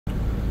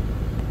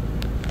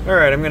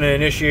Alright, I'm going to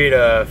initiate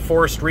a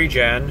forced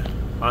regen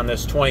on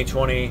this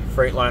 2020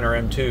 Freightliner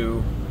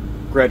M2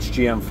 Gretsch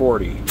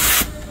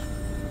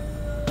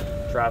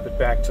GM40. Drop it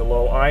back to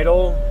low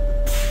idle,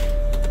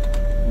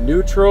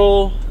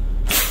 neutral,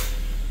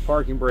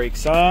 parking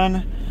brakes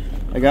on.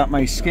 I got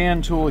my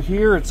scan tool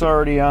here, it's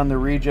already on the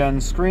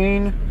regen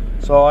screen,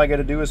 so all I got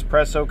to do is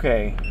press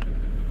OK.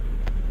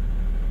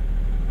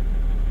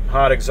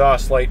 Hot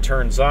exhaust light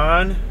turns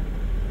on.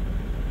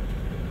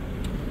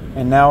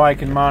 And now I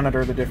can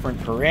monitor the different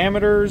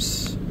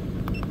parameters.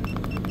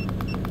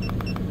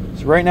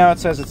 So right now it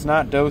says it's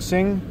not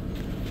dosing.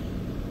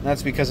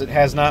 That's because it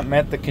has not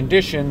met the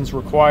conditions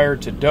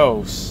required to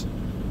dose.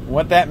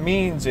 What that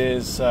means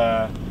is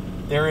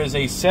there is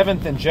a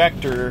 7th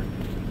injector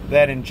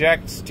that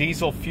injects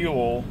diesel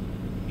fuel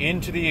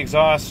into the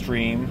exhaust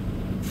stream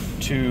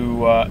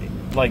to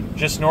like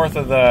just north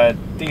of the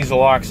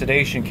diesel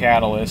oxidation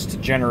catalyst to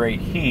generate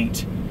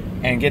heat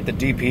and get the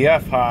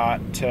DPF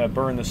hot to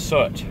burn the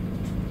soot.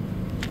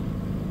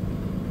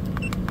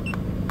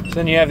 So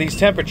then you have these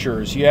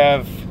temperatures. You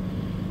have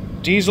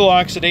diesel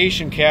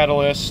oxidation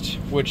catalyst,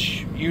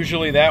 which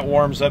usually that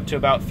warms up to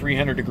about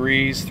 300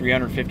 degrees,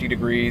 350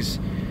 degrees.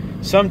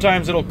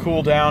 Sometimes it'll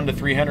cool down to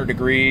 300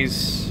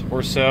 degrees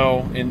or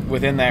so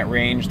within that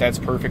range. That's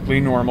perfectly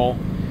normal.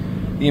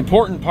 The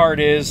important part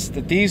is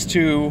that these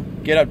two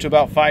get up to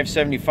about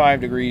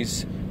 575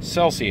 degrees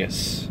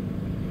Celsius,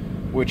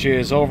 which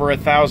is over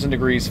 1,000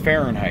 degrees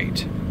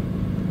Fahrenheit.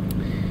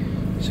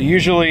 So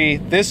usually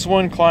this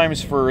one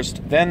climbs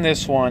first, then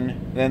this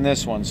one, then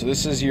this one. So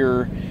this is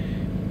your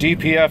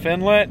DPF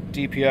inlet,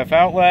 DPF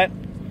outlet,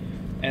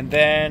 and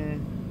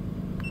then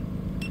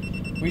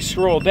we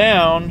scroll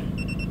down.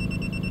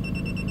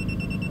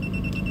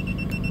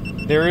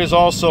 There is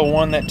also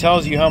one that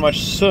tells you how much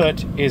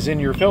soot is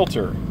in your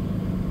filter.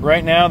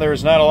 Right now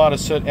there's not a lot of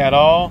soot at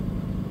all,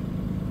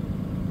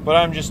 but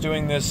I'm just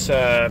doing this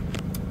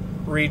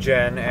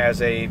regen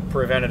as a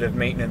preventative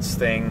maintenance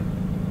thing.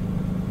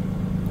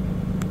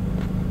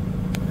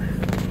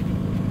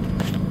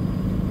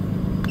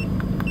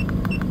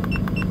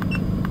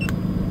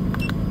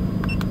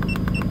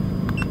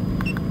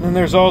 Then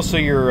there's also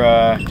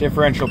your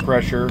differential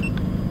pressure,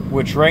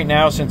 which right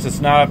now, since it's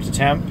not up to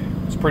temp,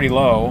 it's pretty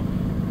low,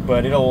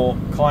 but it'll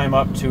climb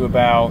up to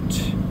about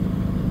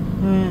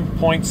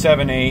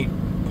 0.78,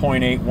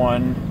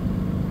 0.81,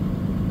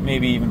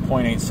 maybe even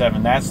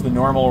 0.87. That's the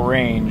normal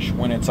range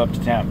when it's up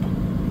to temp.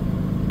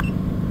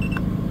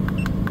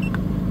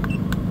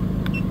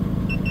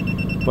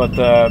 But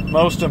the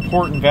most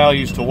important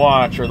values to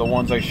watch are the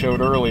ones I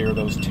showed earlier,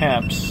 those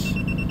temps.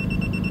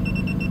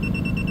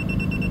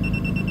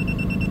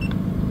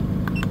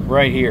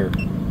 Right here.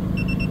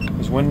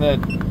 Because when the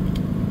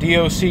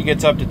DOC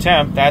gets up to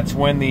temp, that's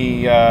when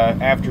the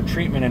after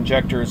treatment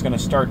injector is going to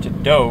start to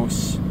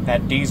dose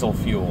that diesel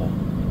fuel.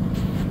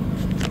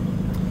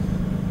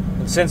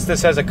 And since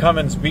this has a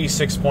Cummins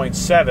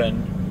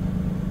B6.7,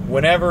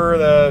 whenever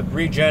the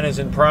regen is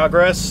in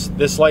progress,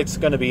 this light's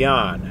going to be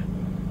on.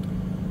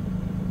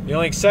 The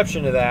only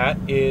exception to that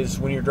is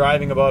when you're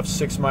driving above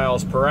 6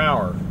 miles per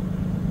hour.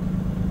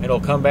 It'll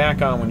come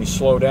back on when you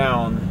slow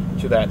down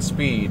to that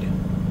speed.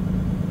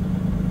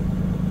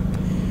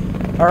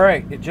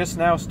 Alright, it just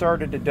now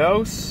started to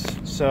dose,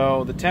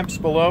 so the temps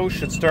below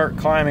should start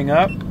climbing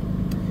up.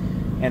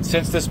 And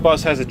since this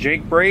bus has a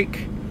Jake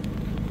brake,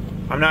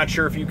 I'm not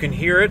sure if you can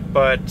hear it,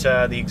 but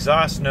the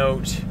exhaust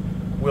note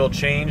will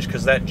change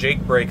because that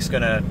Jake brake's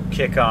going to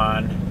kick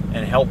on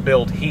and help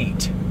build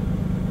heat.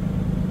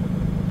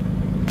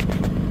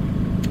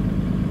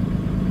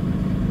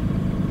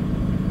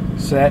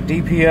 So that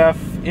DPF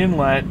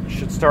inlet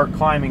should start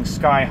climbing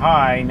sky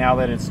high now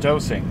that it's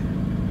dosing.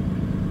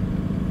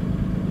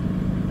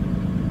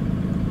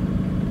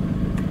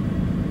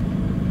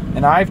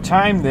 And I've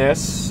timed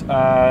this.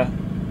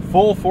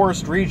 Full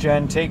forced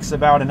regen takes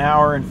about 1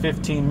 hour and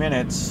 15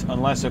 minutes,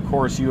 unless of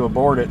course you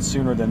abort it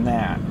sooner than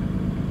that.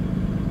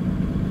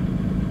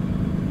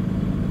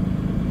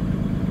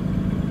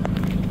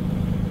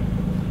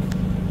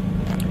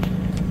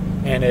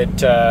 And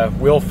it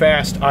will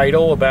fast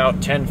idle about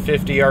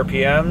 1050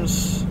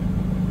 RPMs.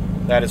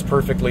 That is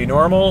perfectly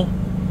normal.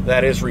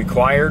 That is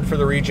required for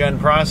the regen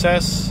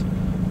process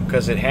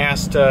because it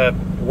has to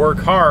work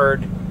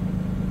hard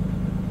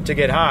to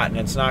get hot, and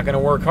it's not going to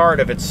work hard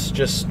if it's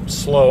just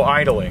slow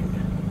idling.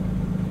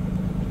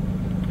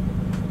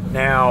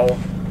 Now,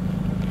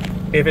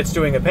 if it's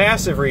doing a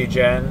passive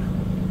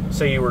regen,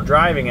 say you were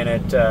driving and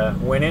it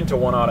went into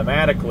one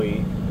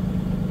automatically,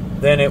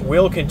 then it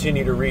will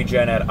continue to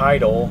regen at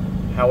idle,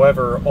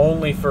 however,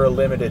 only for a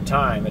limited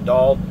time. It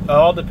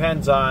all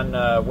depends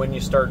on when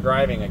you start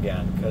driving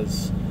again,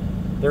 because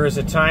there is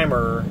a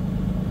timer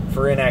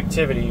for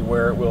inactivity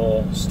where it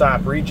will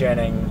stop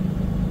regenning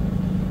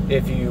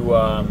if you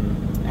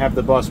have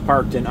the bus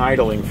parked in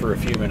idling for a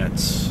few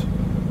minutes.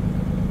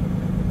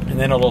 And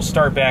then it'll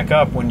start back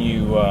up when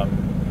you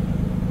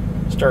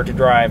start to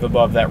drive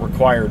above that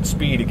required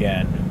speed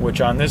again,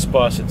 which on this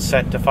bus it's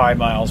set to 5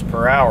 miles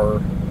per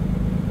hour.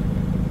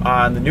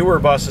 On the newer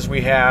buses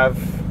we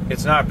have,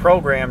 it's not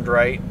programmed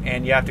right,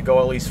 and you have to go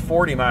at least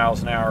 40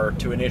 miles an hour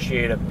to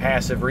initiate a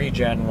passive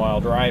regen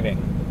while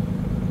driving.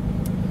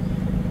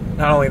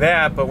 Not only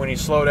that, but when you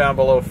slow down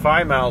below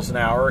 5 miles an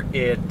hour,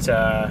 it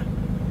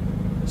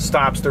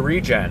stops the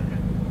regen.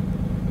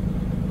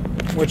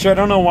 Which I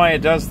don't know why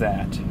it does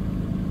that.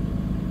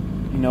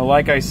 You know,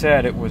 like I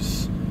said, it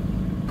was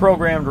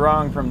programmed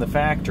wrong from the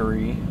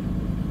factory.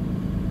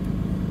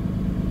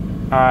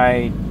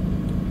 I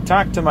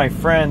talked to my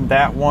friend,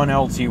 that one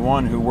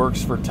LT1, who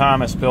works for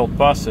Thomas Built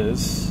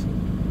Buses,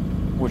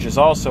 which is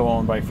also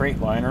owned by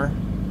Freightliner,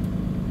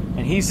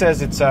 and he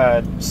says it's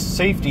a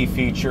safety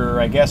feature,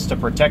 I guess, to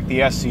protect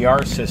the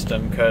SCR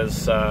system,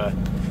 because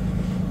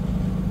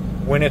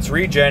when it's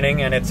regenning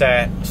and it's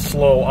at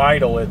slow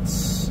idle, it's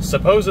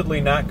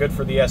supposedly not good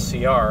for the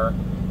SCR,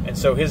 and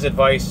so his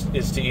advice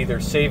is to either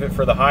save it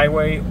for the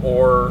highway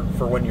or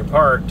for when you're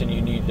parked and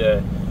you need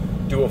to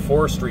do a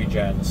forced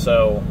regen.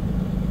 So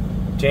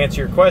to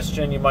answer your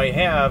question, you might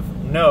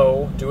have,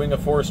 no, doing a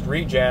forced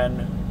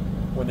regen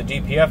when the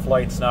DPF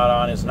light's not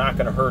on is not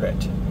going to hurt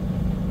it.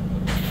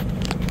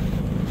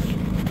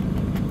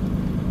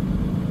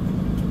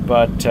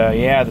 But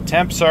yeah, the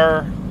temps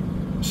are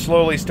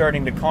slowly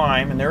starting to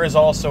climb, and there is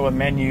also a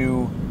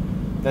menu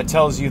that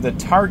tells you the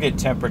target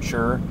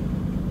temperature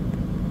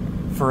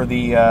for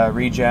the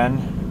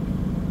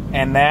regen,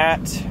 and that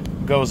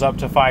goes up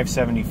to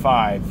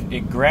 575.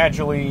 It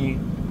gradually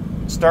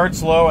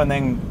starts low and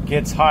then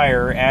gets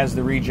higher as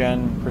the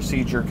regen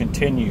procedure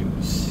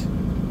continues.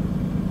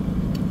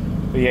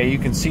 But yeah, you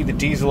can see the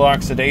diesel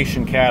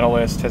oxidation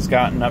catalyst has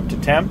gotten up to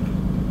temp,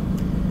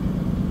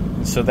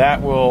 and so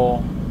that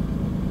will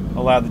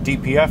allow the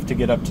DPF to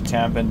get up to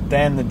temp, and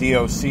then the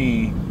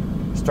DOC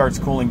starts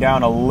cooling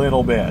down a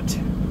little bit.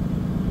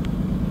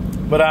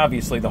 But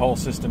obviously the whole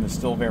system is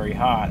still very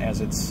hot,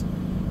 as it's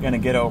going to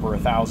get over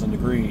 1,000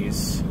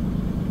 degrees.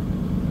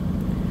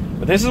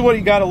 But this is what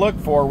you got to look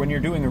for when you're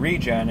doing a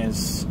regen,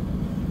 is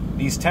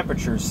these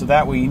temperatures, so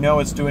that way you know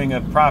it's doing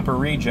a proper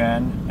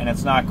regen and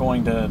it's not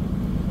going to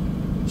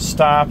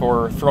stop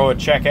or throw a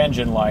check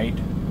engine light.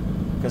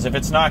 Because if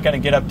it's not going to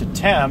get up to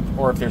temp,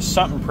 or if there's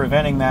something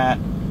preventing that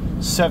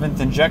 7th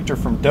injector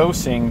from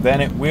dosing,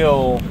 then it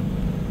will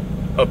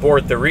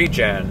abort the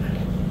regen.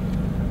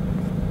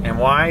 And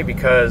why?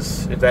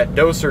 Because if that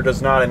doser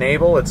does not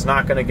enable, it's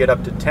not going to get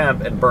up to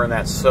temp and burn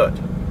that soot.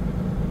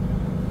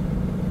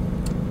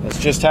 That's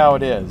just how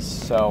it is.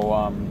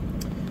 So,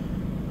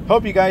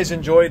 hope you guys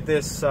enjoyed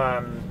this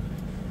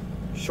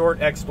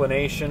short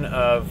explanation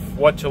of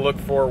what to look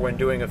for when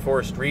doing a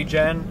forced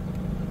regen.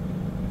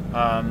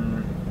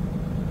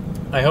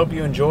 I hope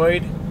you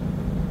enjoyed.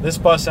 This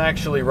bus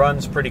actually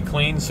runs pretty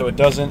clean, so it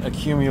doesn't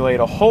accumulate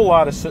a whole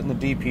lot of soot in the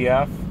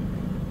DPF.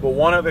 But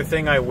one other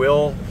thing I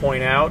will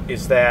point out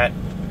is that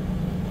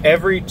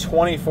every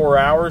 24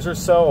 hours or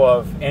so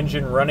of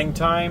engine running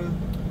time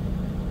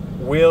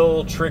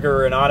will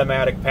trigger an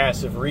automatic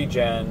passive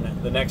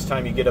regen the next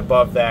time you get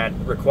above that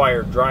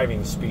required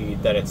driving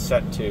speed that it's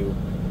set to.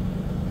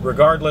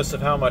 Regardless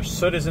of how much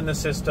soot is in the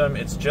system,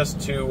 it's just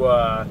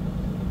to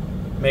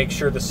make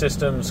sure the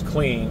system's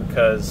clean,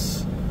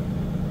 because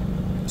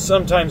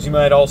sometimes you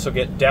might also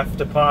get DEF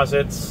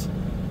deposits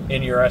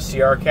in your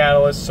SCR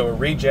catalyst, so a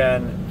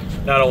regen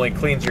not only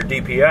cleans your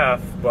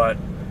DPF, but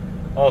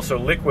also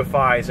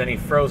liquefies any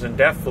frozen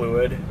DEF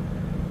fluid,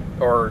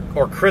 or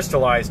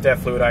crystallized DEF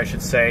fluid, I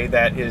should say,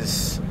 that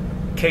is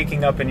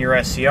caking up in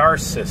your SCR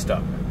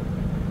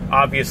system.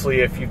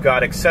 Obviously, if you've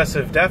got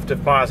excessive DEF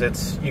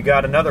deposits, you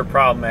got another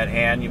problem at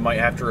hand. You might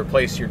have to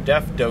replace your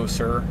DEF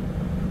doser,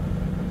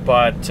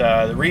 but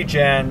the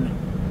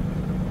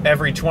regen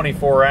every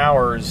 24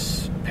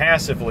 hours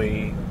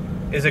passively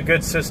is a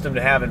good system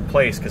to have in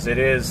place, because it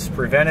is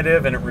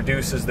preventative and it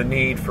reduces the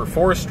need for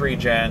forced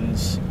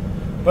regens.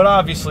 But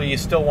obviously you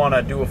still want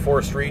to do a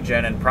forced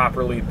regen and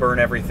properly burn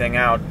everything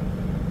out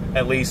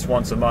at least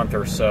once a month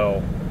or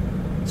so,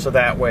 so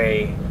that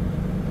way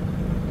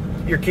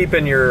you're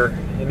keeping your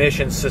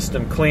emission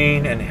system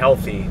clean and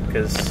healthy,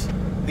 because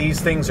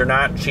these things are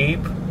not cheap.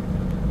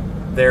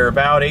 They're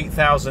about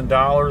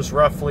 $8,000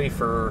 roughly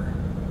for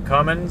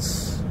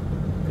Cummins,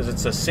 because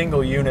it's a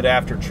single unit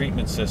after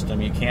treatment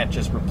system. You can't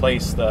just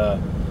replace the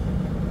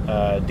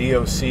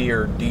DOC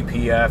or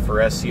DPF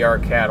or SCR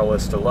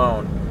catalyst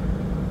alone.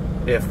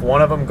 If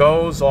one of them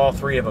goes, all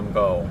three of them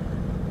go,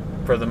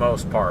 for the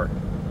most part.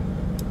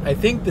 I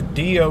think the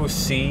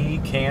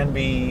DOC can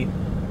be,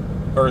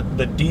 or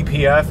the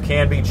DPF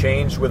can be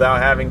changed without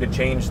having to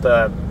change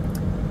the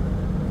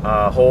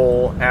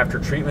whole after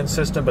treatment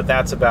system, but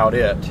that's about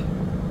it,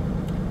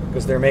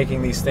 because they're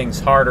making these things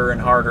harder and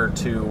harder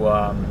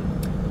to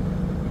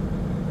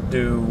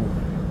do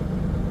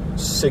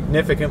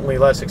significantly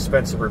less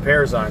expensive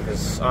repairs on,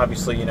 because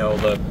obviously, you know,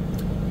 the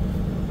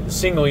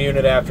single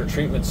unit after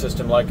treatment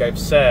system, like I've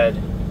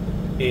said,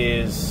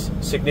 is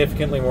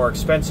significantly more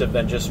expensive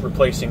than just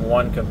replacing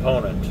one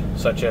component,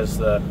 such as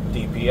the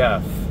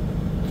DPF.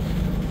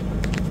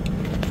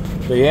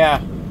 But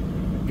yeah,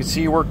 you can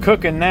see we're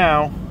cooking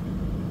now.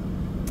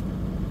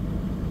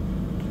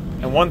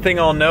 And And one thing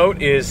I'll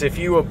note is if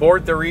you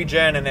abort the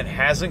regen and it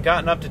hasn't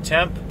gotten up to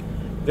temp,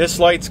 this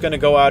light's going to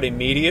go out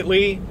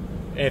immediately.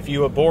 If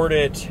you abort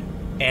it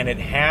and it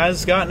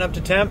has gotten up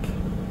to temp,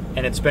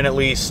 and it's been at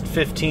least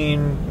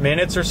 15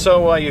 minutes or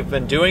so while you've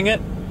been doing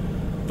it,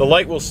 the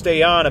light will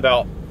stay on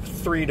about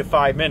 3 to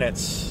 5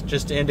 minutes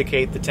just to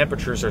indicate the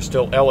temperatures are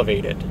still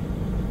elevated.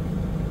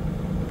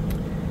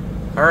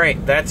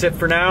 Alright, that's it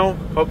for now.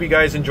 Hope you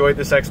guys enjoyed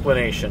this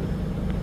explanation.